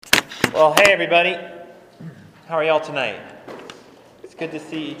Well, hey everybody. How are y'all tonight? It's good to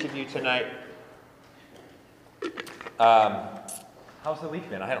see each of you tonight. How's the week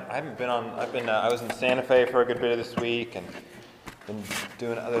been? I haven't been on. I was in Santa Fe for a good bit of this week and been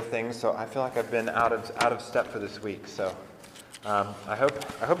doing other things. So I feel like I've been out of step for this week. So I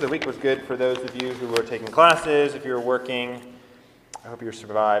hope the week was good for those of you who were taking classes. If you were working, I hope you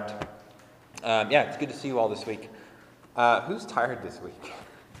survived. Yeah, it's good to see you all this week. Who's tired this week?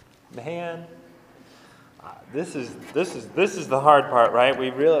 Man, this is the hard part, right?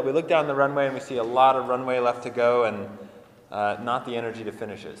 We look down the runway and we see a lot of runway left to go, and not the energy to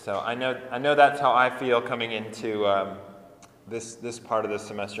finish it. So I know that's how I feel coming into this part of the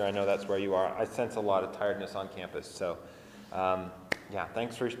semester. I know that's where you are. I sense a lot of tiredness on campus. So yeah,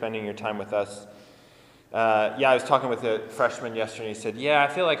 thanks for spending your time with us. I was talking with a freshman yesterday, and he said,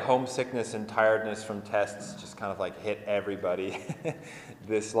 I feel like homesickness and tiredness from tests just kind of like hit everybody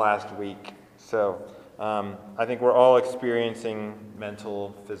this last week. So I think we're all experiencing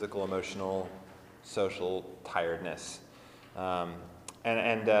mental, physical, emotional, social tiredness. And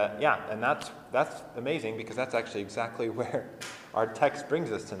that's amazing, because that's actually exactly where our text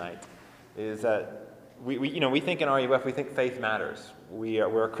brings us tonight, is that we think in RUF, we think faith matters.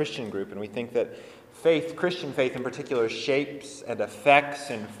 We're a Christian group, and we think that Christian faith in particular, shapes and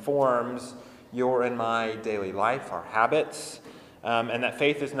affects and forms your and my daily life, our habits, and that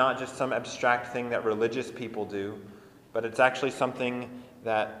faith is not just some abstract thing that religious people do, but it's actually something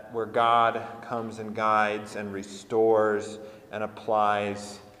where God comes and guides and restores and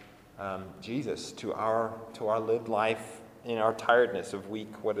applies Jesus to our lived life in our tiredness of week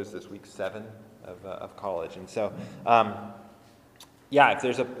 7 of college. And so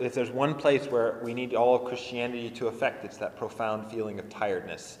if there's one place where we need all of Christianity to affect, it's that profound feeling of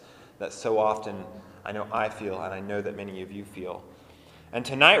tiredness that so often I know I feel, and I know that many of you feel. And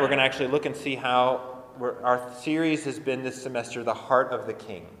tonight we're going to actually look and see how our series has been this semester, The Heart of the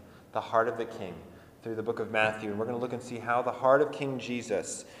King, through the book of Matthew. And we're going to look and see how the heart of King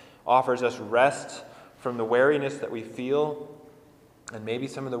Jesus offers us rest from the weariness that we feel, and maybe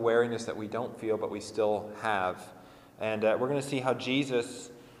some of the weariness that we don't feel but we still have. And we're going to see how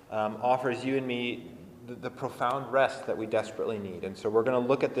Jesus offers you and me the profound rest that we desperately need. And so we're going to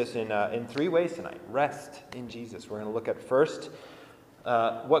look at this in three ways tonight. Rest in Jesus. We're going to look at first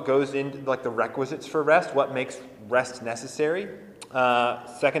what goes into the requisites for rest, what makes rest necessary.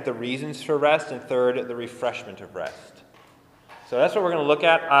 Second, the reasons for rest. And third, the refreshment of rest. So that's what we're going to look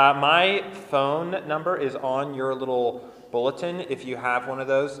at. My phone number is on your little bulletin if you have one of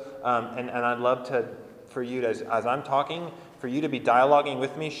those. And I'd love for you, as I'm talking, for you to be dialoguing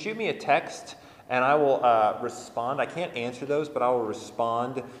with me. Shoot me a text, and I will respond. I can't answer those, but I will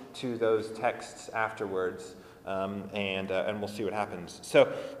respond to those texts afterwards, and we'll see what happens.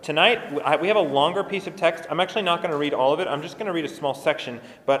 So tonight, we have a longer piece of text. I'm actually not going to read all of it. I'm just going to read a small section,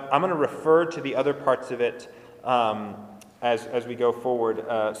 but I'm going to refer to the other parts of it as we go forward.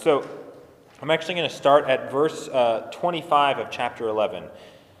 So I'm actually going to start at verse 25 of chapter 11.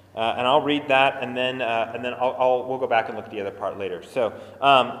 And I'll read that, and then we'll go back and look at the other part later. So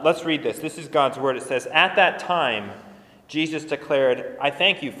let's read this. This is God's word. It says, "At that time, Jesus declared, 'I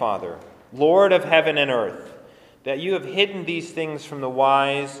thank you, Father, Lord of heaven and earth, that you have hidden these things from the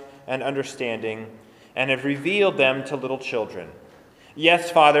wise and understanding, and have revealed them to little children.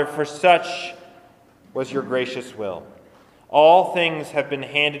 Yes, Father, for such was your gracious will. All things have been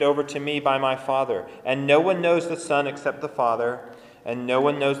handed over to me by my Father, and no one knows the Son except the Father, and no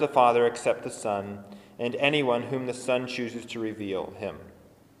one knows the Father except the Son, and anyone whom the Son chooses to reveal him.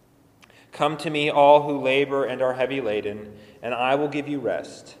 Come to me, all who labor and are heavy laden, and I will give you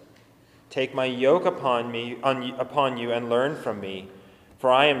rest. Take my yoke upon you and learn from me,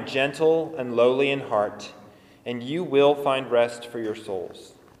 for I am gentle and lowly in heart, and you will find rest for your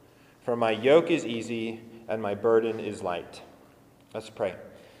souls. For my yoke is easy and my burden is light.'" Let's pray.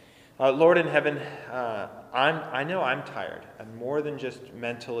 Lord in heaven, I know I'm tired, and more than just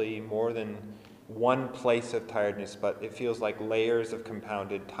mentally, more than one place of tiredness, but it feels like layers of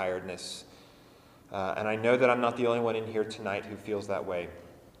compounded tiredness. And I know that I'm not the only one in here tonight who feels that way.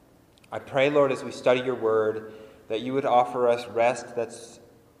 I pray, Lord, as we study your word, that you would offer us rest that's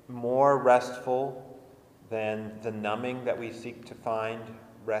more restful than the numbing that we seek to find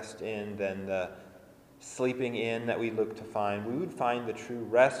rest in, than the sleeping in that we look to find. We would find the true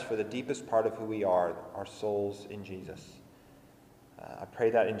rest for the deepest part of who we are, our souls in Jesus. I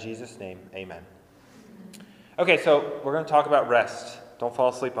pray that in Jesus' name, amen. Okay, so we're going to talk about rest. Don't fall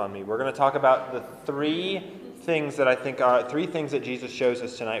asleep on me. We're going to talk about the three things that I think are three things that Jesus shows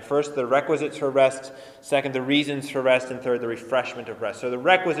us tonight. First, the requisites for rest. Second, the reasons for rest. And third, the refreshment of rest. So the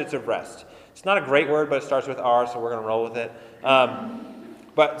requisites of rest. It's not a great word, but it starts with R, so we're going to roll with it.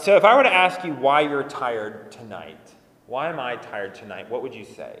 So if I were to ask you why you're tired tonight, why am I tired tonight, what would you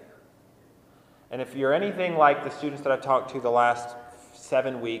say? And if you're anything like the students that I've talked to the last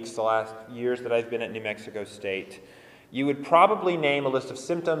 7 weeks, the last years that I've been at New Mexico State, you would probably name a list of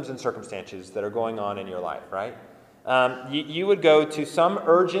symptoms and circumstances that are going on in your life, right? You would go to some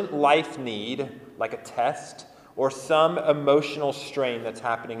urgent life need, like a test, or some emotional strain that's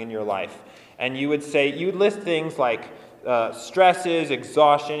happening in your life. And you would list things like stresses,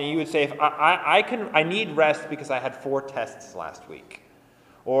 exhaustion, and you would say, I need rest because I had 4 tests last week.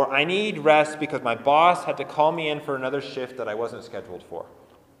 Or I need rest because my boss had to call me in for another shift that I wasn't scheduled for.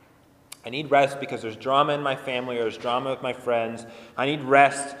 I need rest because there's drama in my family or there's drama with my friends. I need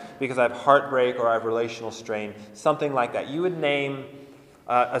rest because I have heartbreak or I have relational strain. Something like that. You would name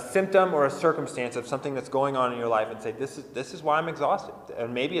a symptom or a circumstance of something that's going on in your life and say, this is why I'm exhausted.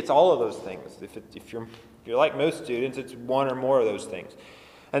 And maybe it's all of those things. If you're like most students, it's one or more of those things.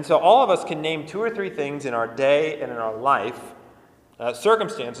 And so all of us can name 2 or 3 things in our day and in our life,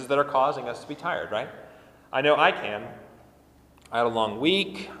 circumstances that are causing us to be tired, right? I know I can. I had a long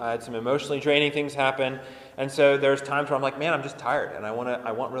week. I had some emotionally draining things happen. And so there's times where I'm like, man, I'm just tired. And I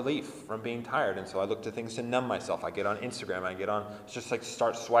want relief from being tired. And so I look to things to numb myself. I get on Instagram. Just like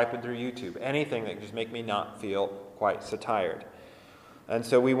start swiping through YouTube. Anything that can just make me not feel quite so tired. And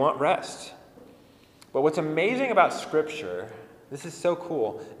so we want rest. But what's amazing about Scripture, this is so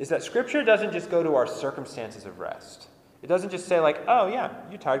cool, is that Scripture doesn't just go to our circumstances of rest. It doesn't just say like, oh yeah,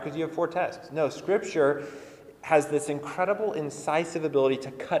 you're tired because you have 4 tests. No, Scripture has this incredible incisive ability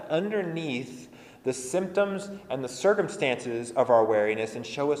to cut underneath the symptoms and the circumstances of our weariness and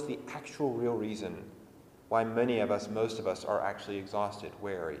show us the actual real reason why most of us, are actually exhausted,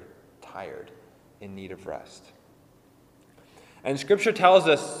 weary, tired, in need of rest. And Scripture tells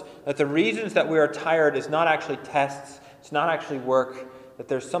us that the reasons that we are tired is not actually tests, it's not actually work, that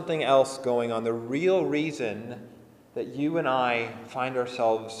there's something else going on. The real reason that you and I find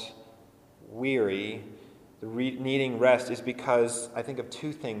ourselves weary, needing rest, is because I think of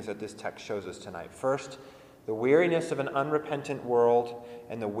 2 things that this text shows us tonight. First, the weariness of an unrepentant world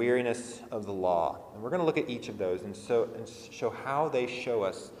and the weariness of the law. And we're going to look at each of those and show how they show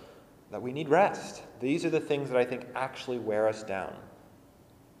us that we need rest. These are the things that I think actually wear us down.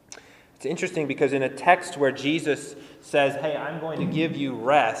 It's interesting because in a text where Jesus says, hey, I'm going to give you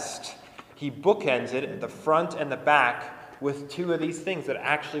rest, he bookends it at the front and the back with 2 of these things that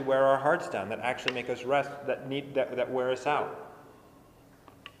actually wear our hearts down, that actually make us rest, that wear us out.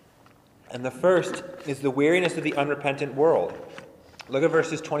 And the first is the weariness of the unrepentant world. Look at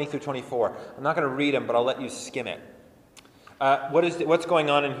verses 20 through 24. I'm not going to read them, but I'll let you skim it. What's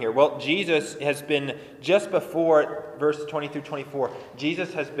going on in here? Well, Jesus has been, just before verses 20 through 24,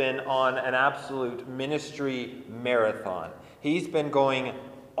 Jesus has been on an absolute ministry marathon. He's been going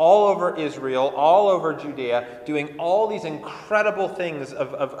all over Israel, all over Judea, doing all these incredible things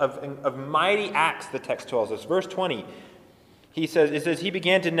of mighty acts, the text tells us. Verse 20, it says, he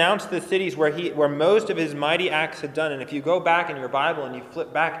began to announce the cities where most of his mighty acts had done. And if you go back in your Bible and you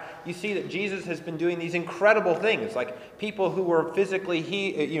flip back, you see that Jesus has been doing these incredible things, like people who were physically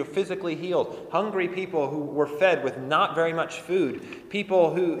healed, hungry people who were fed with not very much food,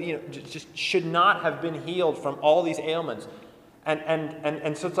 people who just should not have been healed from all these ailments.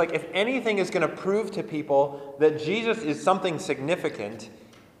 And so it's like, if anything is going to prove to people that Jesus is something significant,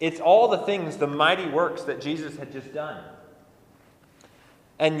 it's all the things, the mighty works that Jesus had just done.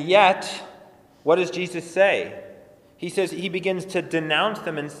 And yet, what does Jesus say? He says, he begins to denounce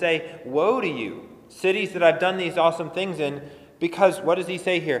them and say, woe to you, cities that I've done these awesome things in, because, what does he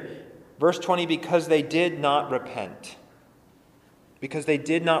say here? Verse 20, because they did not repent. Because they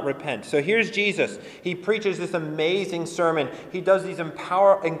did not repent. So here's Jesus. He preaches this amazing sermon. He does these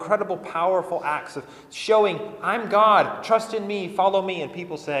incredible, powerful acts of showing, I'm God, trust in me, follow me. And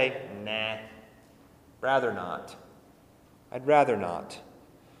people say, nah, rather not. I'd rather not.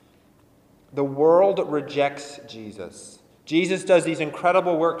 The world rejects Jesus. Jesus does these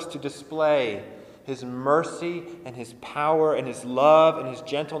incredible works to display his mercy and his power and his love and his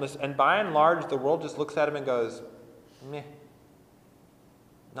gentleness. And by and large, the world just looks at him and goes, meh.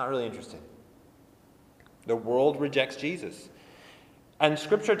 Not really interested. The world rejects Jesus. And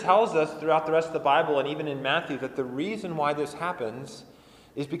Scripture tells us throughout the rest of the Bible and even in Matthew that the reason why this happens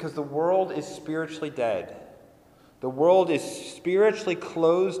is because the world is spiritually dead. The world is spiritually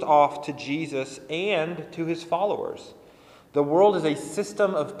closed off to Jesus and to his followers. The world is a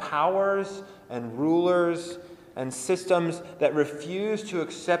system of powers and rulers and systems that refuse to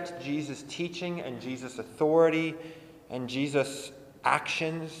accept Jesus' teaching and Jesus' authority and Jesus'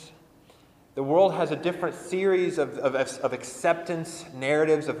 actions. The world has a different series of acceptance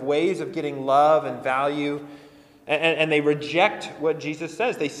narratives, of ways of getting love and value, and they reject what Jesus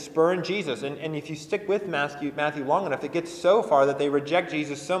says. They spurn Jesus. And if you stick with Matthew long enough, it gets so far that they reject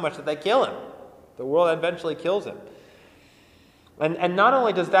Jesus so much that they kill him. The world eventually kills him. And not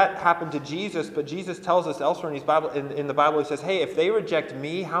only does that happen to Jesus, but Jesus tells us elsewhere in the Bible, he says, hey, if they reject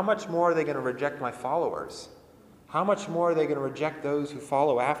me, how much more are they going to reject my followers? How much more are they going to reject those who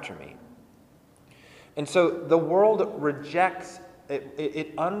follow after me? And so the world rejects,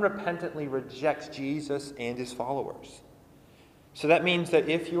 it unrepentantly rejects Jesus and his followers. So that means that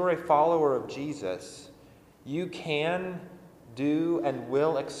if you're a follower of Jesus, you can, do, and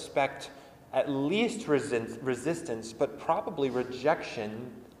will expect at least resistance, but probably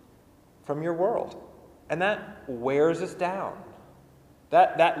rejection from your world. And that wears us down.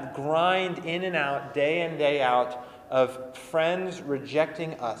 That grind in and out, day in, day out, of friends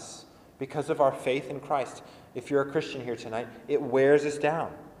rejecting us because of our faith in Christ. If you're a Christian here tonight, it wears us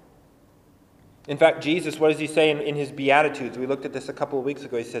down. In fact, Jesus, what does he say in his Beatitudes? We looked at this a couple of weeks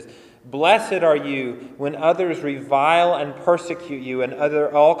ago. He says, "Blessed are you when others revile and persecute you and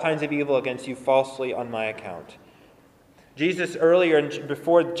utter all kinds of evil against you falsely on my account." Jesus earlier,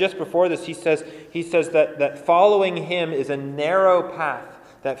 just before this, he says that following him is a narrow path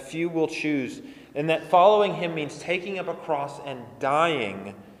that few will choose, and that following him means taking up a cross and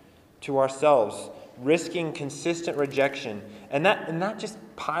dying to ourselves, risking consistent rejection. And that just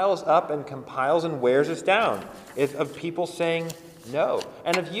piles up and compiles and wears us down. Of people saying no.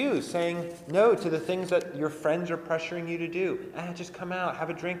 And of you saying no to the things that your friends are pressuring you to do. Just come out,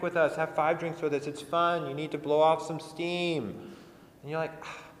 have a drink with us, have 5 drinks with us. It's fun. You need to blow off some steam. And you're like,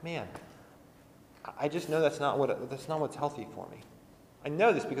 man, I just know that's not what's healthy for me. I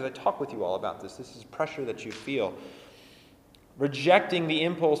know this because I talk with you all about this. This is pressure that you feel. Rejecting the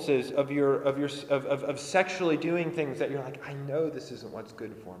impulses of sexually doing things that you're like, I know this isn't what's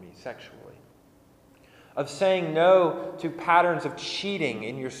good for me sexually. Of saying no to patterns of cheating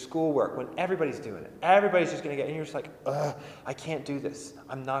in your schoolwork when everybody's doing it. Everybody's just going to get, and you're just like, I can't do this.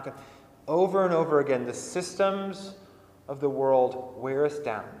 I'm not going to. Over and over again, the systems of the world wear us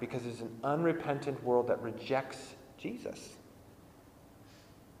down because it's an unrepentant world that rejects Jesus.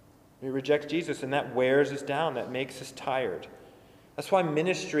 We reject Jesus, and that wears us down. That makes us tired. That's why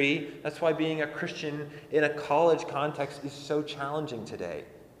ministry, that's why being a Christian in a college context is so challenging today.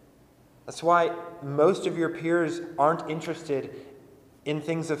 That's why most of your peers aren't interested in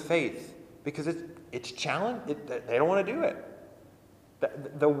things of faith, because it's challenging. They don't want to do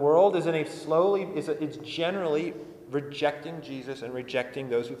it. The world is it's generally rejecting Jesus and rejecting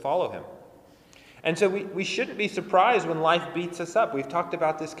those who follow him. And so we shouldn't be surprised when life beats us up. We've talked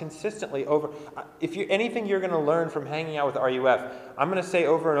about this consistently over. If anything you're going to learn from hanging out with RUF, I'm going to say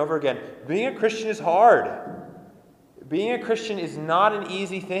over and over again, being a Christian is hard. Being a Christian is not an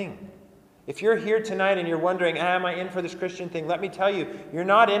easy thing. If you're here tonight and you're wondering, am I in for this Christian thing? Let me tell you, you're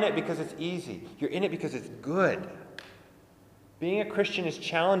not in it because it's easy. You're in it because it's good. Being a Christian is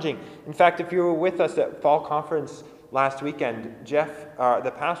challenging. In fact, if you were with us at fall conference last weekend, Jeff,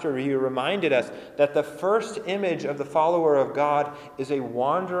 the pastor, he reminded us that the first image of the follower of God is a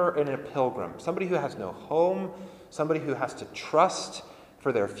wanderer and a pilgrim. Somebody who has no home, somebody who has to trust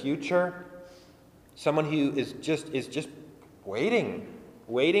for their future, someone who is just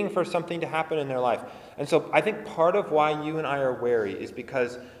waiting for something to happen in their life. And so I think part of why you and I are wary is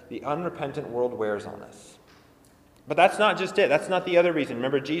because the unrepentant world wears on us. But that's not just it. That's not the other reason.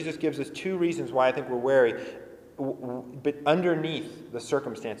 Remember, Jesus gives us 2 reasons why I think we're wary, but underneath the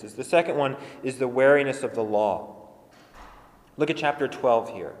circumstances. The second one is the wariness of the law. Look at chapter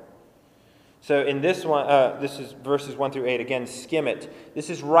 12 here. So in this one, this is verses 1 through 8. Again, skim it. This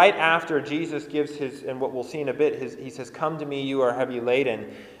is right after Jesus gives his, and what we'll see in a bit, he says, "Come to me, you are heavy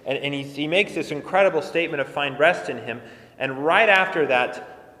laden." And he makes this incredible statement of find rest in him. And right after that,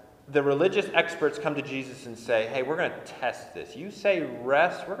 the religious experts come to Jesus and say, hey, we're going to test this. You say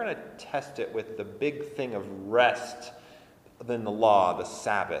rest, we're going to test it with the big thing of rest than the law, the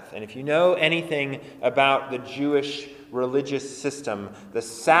Sabbath. And if you know anything about the Jewish religious system, the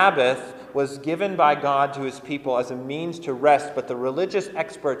Sabbath was given by God to his people as a means to rest, but the religious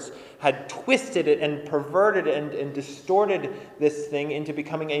experts had twisted it and perverted it and distorted this thing into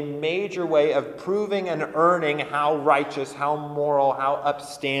becoming a major way of proving and earning how righteous, how moral, how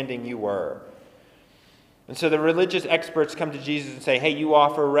upstanding you were. And so the religious experts come to Jesus and say, hey, you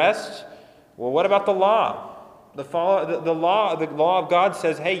offer rest? Well, what about the law? The law of God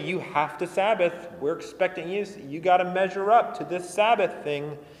says, hey, you have to Sabbath. We're expecting you got to measure up to this Sabbath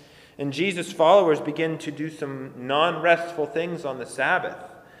thing. And Jesus' followers begin to do some non-restful things on the Sabbath.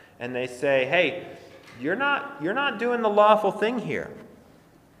 And they say, hey, you're not doing the lawful thing here.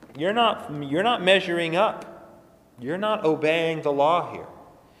 You're not measuring up. You're not obeying the law here.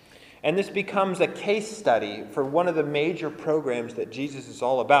 And this becomes a case study for one of the major programs that Jesus is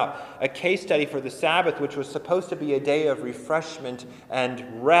all about. A case study for the Sabbath, which was supposed to be a day of refreshment and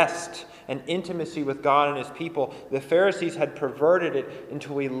rest and intimacy with God and his people. The Pharisees had perverted it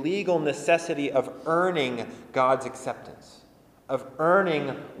into a legal necessity of earning God's acceptance, of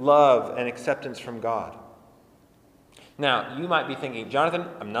earning love and acceptance from God. Now, you might be thinking, Jonathan,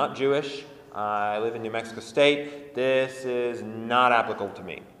 I'm not Jewish. I live in New Mexico State. This is not applicable to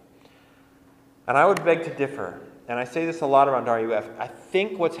me. And I would beg to differ, and I say this a lot around RUF. I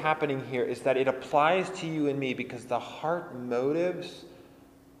think what's happening here is that it applies to you and me because the heart motives,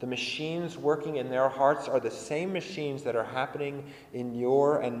 the machines working in their hearts are the same machines that are happening in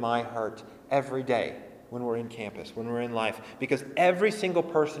your and my heart every day when we're in campus, when we're in life. Because every single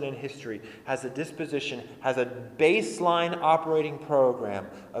person in history has a disposition, has a baseline operating program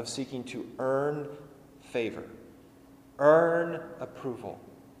of seeking to earn favor, earn approval,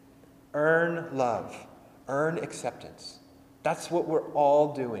 earn love, earn acceptance. That's what we're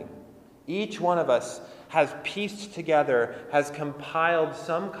all doing. Each one of us has pieced together, has compiled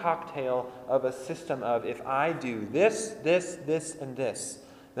some cocktail of a system of, if I do this, and this,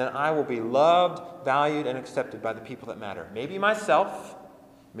 then I will be loved, valued, and accepted by the people that matter. Maybe myself,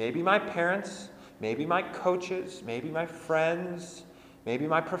 maybe my parents, maybe my coaches, maybe my friends, maybe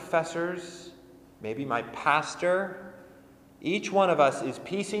my professors, maybe my pastor. Each one of us is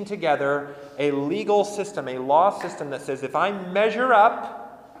piecing together a legal system, a law system that says if I measure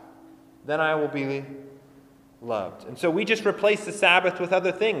up, then I will be loved. And so we just replace the Sabbath with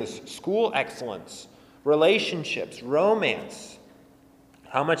other things: school excellence, relationships, romance,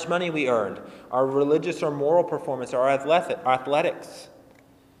 how much money we earned, our religious or moral performance, our athletics.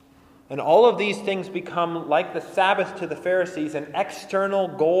 And all of these things become, like the Sabbath to the Pharisees, an external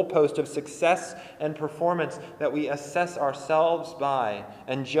goalpost of success and performance that we assess ourselves by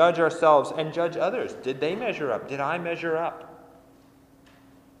and judge ourselves and judge others. Did they measure up? Did I measure up?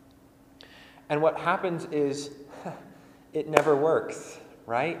 And what happens is it never works,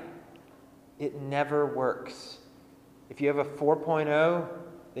 right? It never works. If you have a 4.0,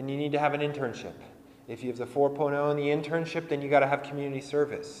 then you need to have an internship. If you have the 4.0 in the internship, then you got to have community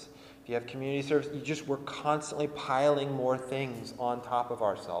service. If you have community service, we're constantly piling more things on top of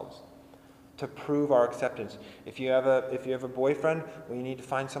ourselves to prove our acceptance. If you have a boyfriend, well, you need to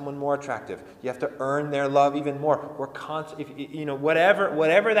find someone more attractive. You have to earn their love even more.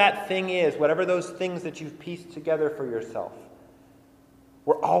 Whatever that thing is, whatever those things that you've pieced together for yourself,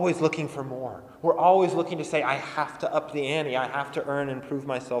 we're always looking for more. We're always looking to say, I have to up the ante. I have to earn and prove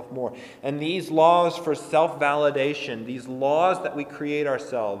myself more. And these laws for self-validation, these laws that we create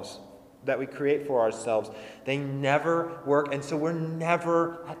for ourselves, they never work. And so we're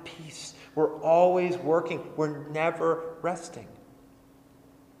never at peace. We're always working. We're never resting.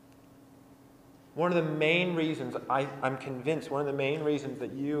 One of the main reasons, I'm convinced, one of the main reasons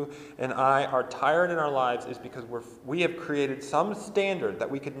that you and I are tired in our lives is because we have created some standard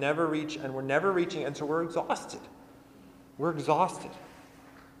that we could never reach, and we're never reaching, and so we're exhausted. We're exhausted.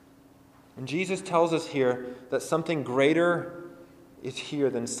 And Jesus tells us here that something greater is here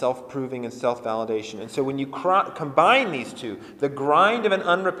than self-proving and self-validation. And so when you combine these two, the grind of an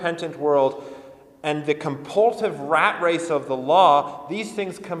unrepentant world and the compulsive rat race of the law, these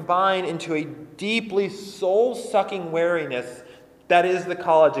things combine into a deeply soul-sucking weariness that is the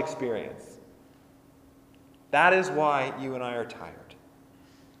college experience. That is why you and I are tired.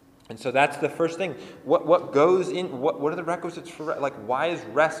 And so that's the first thing. What goes in? What are the requisites for rest? Like, why is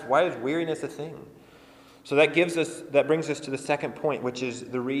rest? Why is weariness a thing? So that brings us to the second point, which is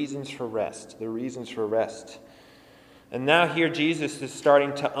the reasons for rest. The reasons for rest. And now here Jesus is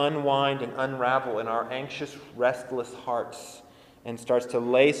starting to unwind and unravel in our anxious, restless hearts and starts to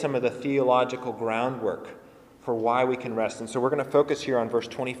lay some of the theological groundwork for why we can rest. And so we're going to focus here on verse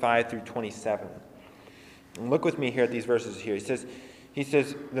 25 through 27. And look with me here at these verses here. He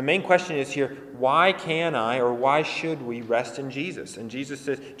says, the main question is here, why can I or why should we rest in Jesus? And Jesus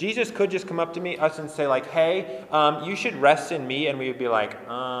says, Jesus could just come up to us and say like, hey, you should rest in me. And we would be like,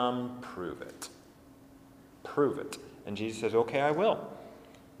 prove it. Prove it. And Jesus says, okay, I will.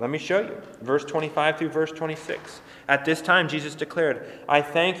 Let me show you. Verse 25 through verse 26. At this time, Jesus declared, I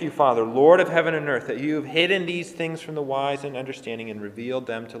thank you, Father, Lord of heaven and earth, that you have hidden these things from the wise and understanding and revealed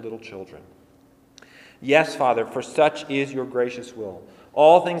them to little children. Yes, Father, for such is your gracious will.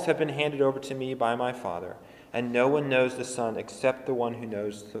 All things have been handed over to me by my Father, and no one knows the Son except the one who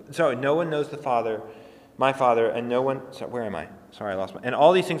knows no one knows the Father, my Father, and no one where am I? Sorry, I lost my. And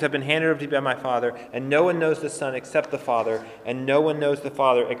all these things have been handed over to me by my Father, and no one knows the Son except the Father, and no one knows the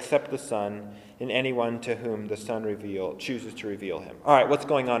Father except the Son, and anyone to whom the Son chooses to reveal him. All right, what's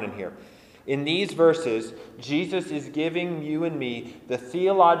going on in here? In these verses, Jesus is giving you and me the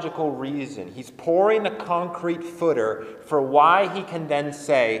theological reason. He's pouring the concrete footer for why he can then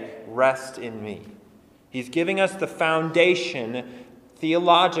say, rest in me. He's giving us the foundation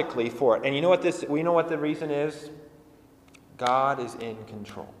theologically for it. And you know what we know what the reason is? God is in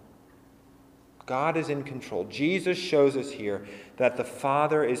control. God is in control. Jesus shows us here that the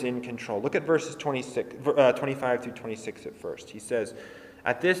Father is in control. Look at verses 25 through 26 at first. He says,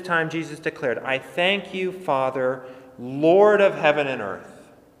 at this time, Jesus declared, I thank you, Father, Lord of heaven and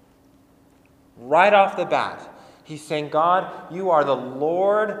earth. Right off the bat, he's saying, God, you are the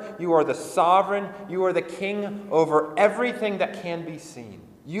Lord, you are the sovereign, you are the king over everything that can be seen.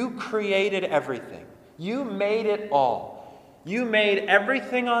 You created everything. You made it all. You made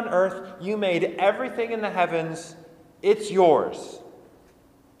everything on earth. You made everything in the heavens. It's yours.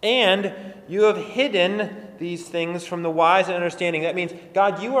 And you have hidden these things from the wise and understanding. That means,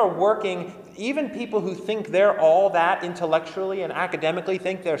 God, you are working, even people who think they're all that intellectually and academically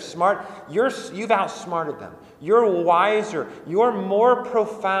think they're smart, you've outsmarted them. You're wiser. You're more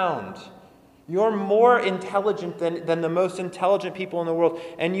profound. You're more intelligent than the most intelligent people in the world.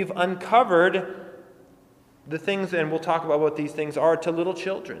 And you've uncovered the things, and we'll talk about what these things are, to little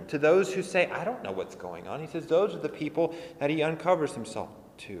children, to those who say, I don't know what's going on. He says those are the people that he uncovers himself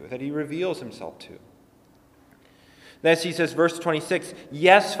to, that he reveals himself to. Next he says, verse 26,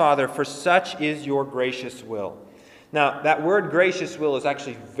 yes, Father, for such is your gracious will. Now, that word gracious will is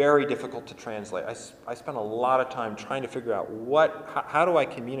actually very difficult to translate. I spent a lot of time trying to figure out how do I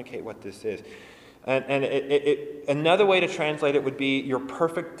communicate what this is. And another way to translate it would be your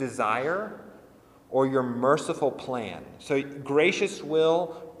perfect desire or your merciful plan. So gracious will,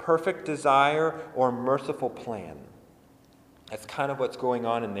 perfect desire, or merciful plan. That's kind of what's going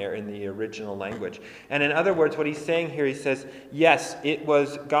on in there in the original language. And in other words, what he's saying here, he says, yes, it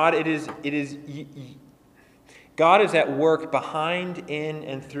was God, God is at work behind, in,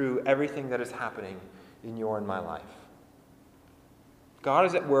 and through everything that is happening in your and my life. God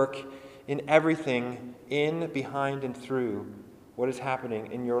is at work in everything, in, behind, and through what is happening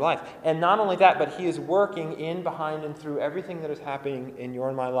in your life. And not only that, but he is working in, behind, and through everything that is happening in your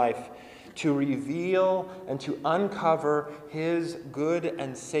and my life to reveal and to uncover his good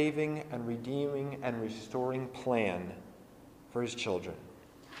and saving and redeeming and restoring plan for his children.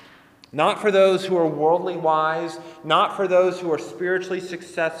 Not for those who are worldly wise, not for those who are spiritually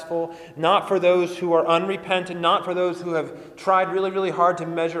successful, not for those who are unrepentant, not for those who have tried really, really hard to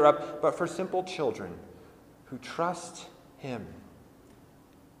measure up, but for simple children who trust him,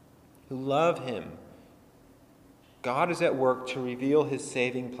 who love him. God is at work to reveal his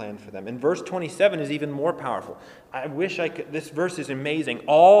saving plan for them. And verse 27 is even more powerful. I wish I could. This verse is amazing.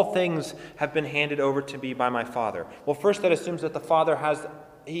 All things have been handed over to me by my Father. Well, first that assumes that the Father has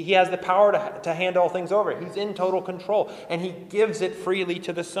the power to hand all things over. He's in total control. And he gives it freely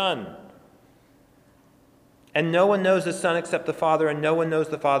to the Son. And no one knows the Son except the Father, and no one knows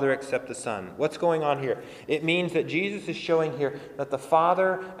the Father except the Son. What's going on here? It means that Jesus is showing here that the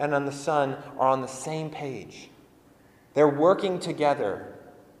Father and the Son are on the same page. They're working together.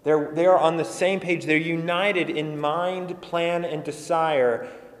 They are on the same page. They're united in mind, plan, and desire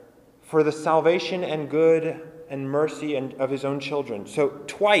for the salvation and good and mercy of his own children. So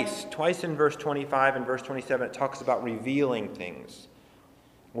twice in verse 25 and verse 27, it talks about revealing things.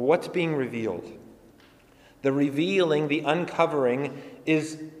 Well, what's being revealed? The revealing, the uncovering,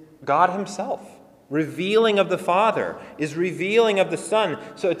 is God himself. Revealing of the Father is revealing of the Son.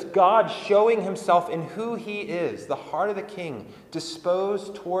 So it's God showing himself in who he is, the heart of the King,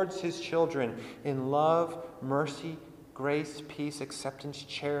 disposed towards his children in love, mercy, grace, peace, acceptance,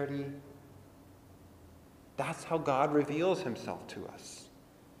 charity. That's how God reveals himself to us.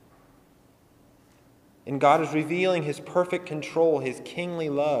 And God is revealing his perfect control, his kingly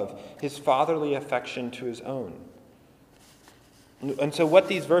love, his fatherly affection to his own. And so what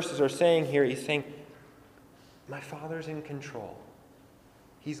these verses are saying here, he's saying, my Father's in control.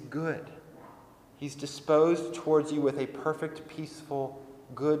 He's good. He's disposed towards you with a perfect, peaceful,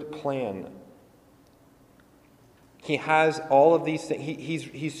 good plan. He has all of these things.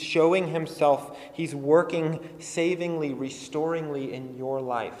 He's showing himself. He's working savingly, restoringly in your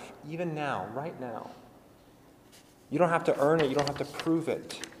life, even now, right now. You don't have to earn it. You don't have to prove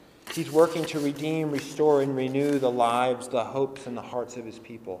it. He's working to redeem, restore, and renew the lives, the hopes, and the hearts of his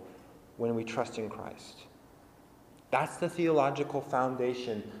people when we trust in Christ. That's the theological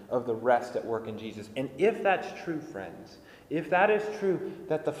foundation of the rest at work in Jesus. And if that's true, friends, if that is true,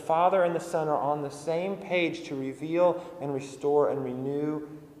 that the Father and the Son are on the same page to reveal and restore and renew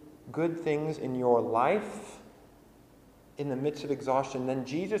good things in your life in the midst of exhaustion, then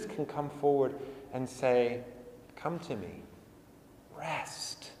Jesus can come forward and say, "Come to me.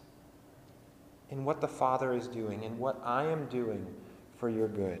 Rest in what the Father is doing and what I am doing for your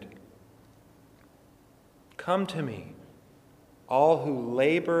good. Come to me, all who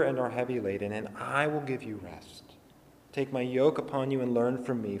labor and are heavy laden, and I will give you rest. Take my yoke upon you and learn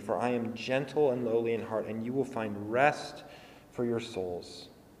from me, for I am gentle and lowly in heart, and you will find rest for your souls."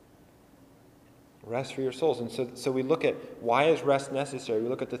 Rest for your souls. And so we look at why is rest necessary. We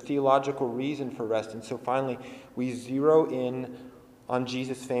look at the theological reason for rest. And so finally, we zero in on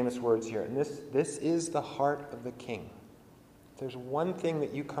Jesus' famous words here. And this is the heart of the King. If there's one thing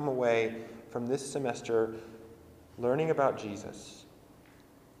that you come away from this semester learning about Jesus,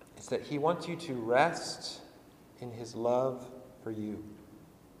 it's that he wants you to rest in his love for you.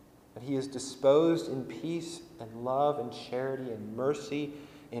 That he is disposed in peace and love and charity and mercy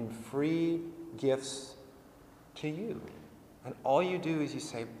in free gifts to you. And all you do is you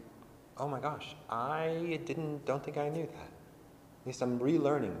say, "Oh my gosh, I don't think I knew that. At least I'm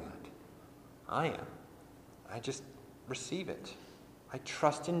relearning that. I am. I just receive it. I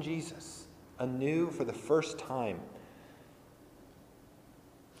trust in Jesus anew for the first time."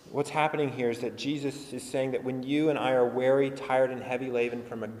 What's happening here is that Jesus is saying that when you and I are weary, tired, and heavy laden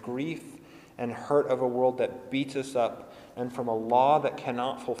from a grief and hurt of a world that beats us up and from a law that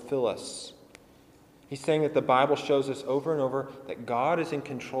cannot fulfill us, he's saying that the Bible shows us over and over that God is in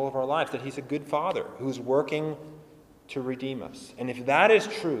control of our lives, that he's a good Father who's working to redeem us. And if that is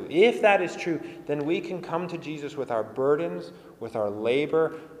true, then we can come to Jesus with our burdens, with our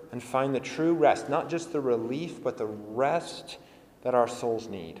labor, and find the true rest, not just the relief, but the rest that our souls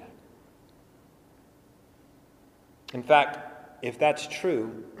need. In fact, if that's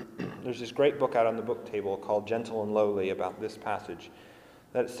true, there's this great book out on the book table called Gentle and Lowly about this passage.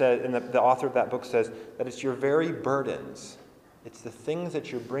 That says, and the author of that book says that it's your very burdens, it's the things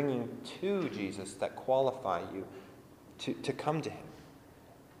that you're bringing to Jesus that qualify you to come to him.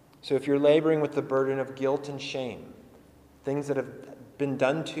 So if you're laboring with the burden of guilt and shame, things that have been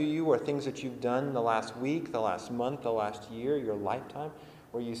done to you or things that you've done the last week, the last month, the last year, your lifetime,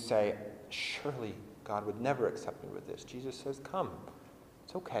 where you say, "Surely God would never accept me with this." Jesus says, "Come.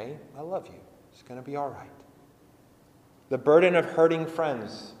 It's okay. I love you. It's going to be all right." The burden of hurting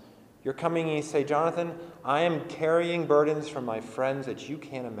friends. You're coming and you say, "Jonathan, I am carrying burdens from my friends that you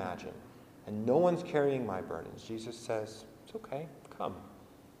can't imagine. And no one's carrying my burdens." Jesus says, "It's okay. Come.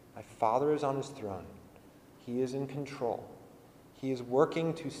 My Father is on his throne. He is in control. He is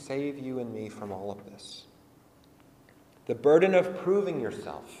working to save you and me from all of this." The burden of proving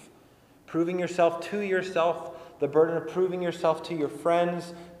yourself to yourself, the burden of proving yourself to your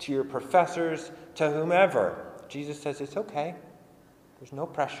friends, to your professors, to whomever. Jesus says, "It's okay. There's no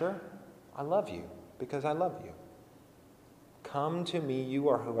pressure. I love you because I love you. Come to me, you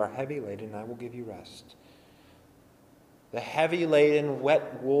who are heavy laden, and I will give you rest." The heavy laden,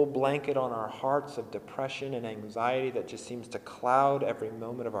 wet wool blanket on our hearts of depression and anxiety that just seems to cloud every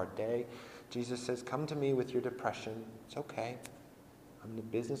moment of our day. Jesus says, "Come to me with your depression. It's okay. I'm in the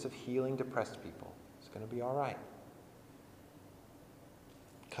business of healing depressed people. It's going to be all right.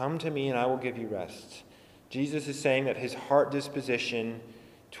 Come to me and I will give you rest." Jesus is saying that his heart disposition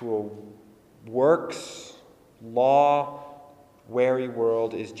to a works, law, weary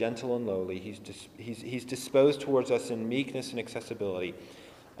world is gentle and lowly. He's disposed towards us in meekness and accessibility.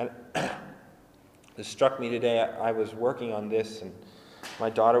 And this struck me today. I was working on this, and my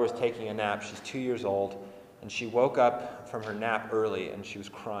daughter was taking a nap. She's 2 years old, and she woke up from her nap early, and she was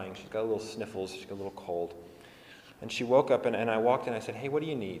crying. She's got a little sniffles. She's got a little cold. And she woke up, and I walked in. I said, "Hey, what do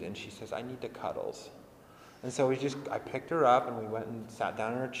you need?" And she says, "I need the cuddles." And so I picked her up, and we went and sat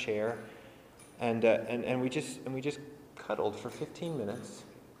down in her chair, and we just cuddled for 15 minutes,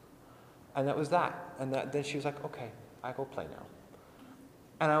 and that was that. And then she was like, "Okay, I go play now."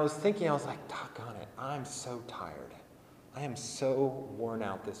 And I was like, doggone it, I'm so tired. I am so worn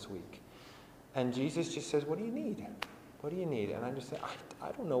out this week. And Jesus just says, "What do you need? What do you need?" And I just said,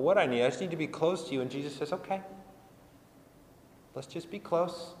 I don't know what I need. I just need to be close to you. And Jesus says, "Okay, let's just be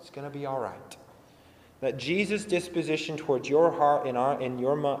close. It's going to be all right." That Jesus' disposition towards your heart, in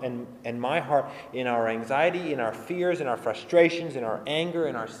my heart, in our anxiety, in our fears, in our frustrations, in our anger,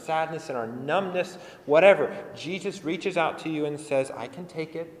 in our sadness, in our numbness, whatever, Jesus reaches out to you and says, "I can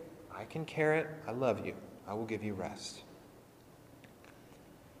take it. I can care it. I love you. I will give you rest.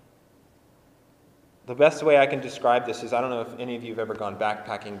 The best way I can describe this is, I don't know if any of you have ever gone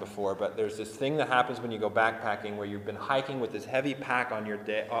backpacking before, but there's this thing that happens when you go backpacking where you've been hiking with this heavy pack on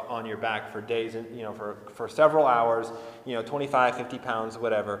your back for days, for several hours, 25, 50 pounds,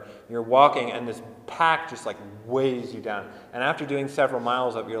 whatever. You're walking and this pack just like weighs you down. And after doing several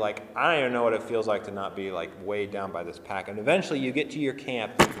miles up, you're like, I don't even know what it feels like to not be like weighed down by this pack. And eventually you get to your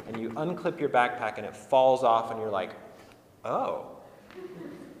camp and you unclip your backpack and it falls off and you're like, oh.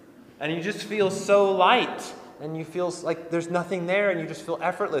 And you just feel so light, and you feel like there's nothing there, and you just feel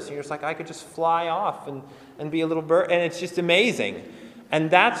effortless, and you're just like, I could just fly off and be a little bird, and it's just amazing. And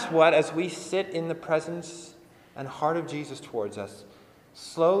that's what, as we sit in the presence and heart of Jesus towards us,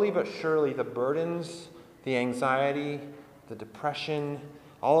 slowly but surely the burdens, the anxiety, the depression,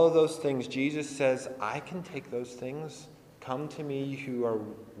 all of those things, Jesus says, I can take those things. Come to me who are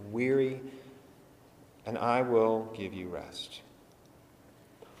weary, and I will give you rest.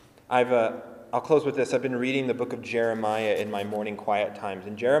 I'll close with this. I've been reading the book of Jeremiah in my morning quiet times.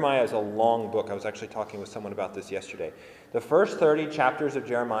 And Jeremiah is a long book. I was actually talking with someone about this yesterday. The first 30 chapters of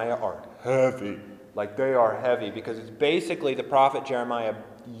Jeremiah are heavy. Like, they are heavy because it's basically the prophet Jeremiah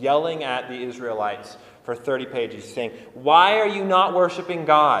yelling at the Israelites for 30 pages saying, why are you not worshiping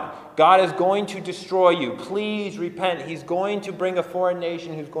God? God is going to destroy you. Please repent. He's going to bring a foreign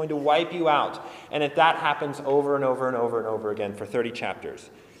nation who's going to wipe you out. And if that happens over and over and over and over again for 30 chapters.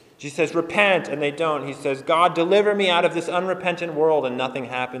 He says, repent, and they don't. He says, God, deliver me out of this unrepentant world, and nothing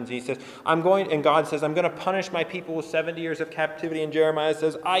happens. He says, and God says, I'm going to punish my people with 70 years of captivity. And Jeremiah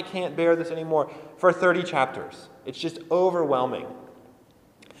says, I can't bear this anymore, for 30 chapters. It's just overwhelming.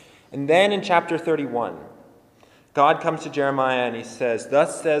 And then in chapter 31, God comes to Jeremiah and he says,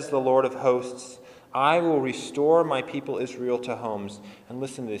 thus says the Lord of hosts, I will restore my people Israel to homes. And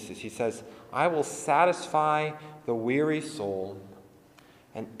listen to this. He says, I will satisfy the weary soul,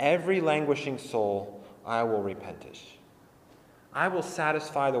 and every languishing soul I will replenish. I will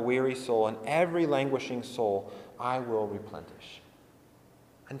satisfy the weary soul, and every languishing soul I will replenish.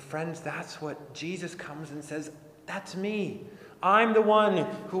 And friends, that's what Jesus comes and says, that's me. I'm the one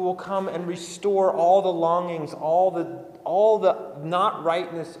who will come and restore all the longings, all the not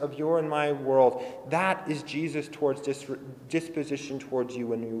rightness of your and my world. That is Jesus' towards disposition towards you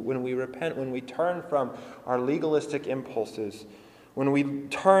when we repent, when we turn from our legalistic impulses. When we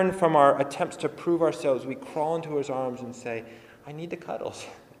turn from our attempts to prove ourselves, we crawl into his arms and say, I need the cuddles.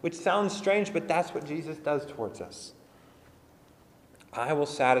 Which sounds strange, but that's what Jesus does towards us. I will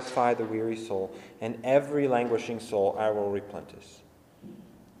satisfy the weary soul, and every languishing soul I will replenish.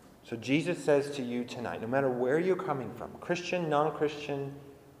 So Jesus says to you tonight, no matter where you're coming from, Christian, non-Christian,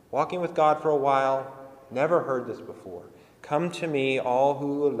 walking with God for a while, never heard this before, come to me, all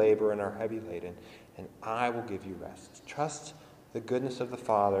who labor and are heavy laden, and I will give you rest. Trust the goodness of the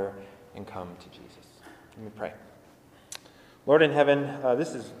Father, and come to Jesus. Let me pray. Lord in heaven,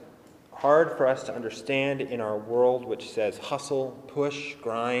 this is hard for us to understand in our world which says hustle, push,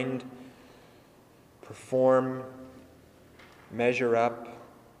 grind, perform, measure up,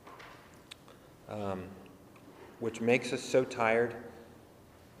 which makes us so tired,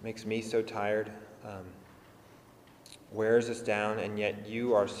 makes me so tired, wears us down, and yet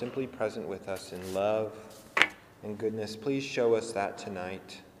you are simply present with us in love and goodness. Please show us that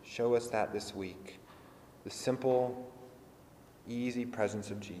tonight. Show us that this week. The simple, easy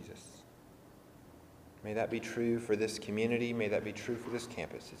presence of Jesus. May that be true for this community. May that be true for this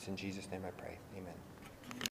campus. It's in Jesus' name I pray. Amen.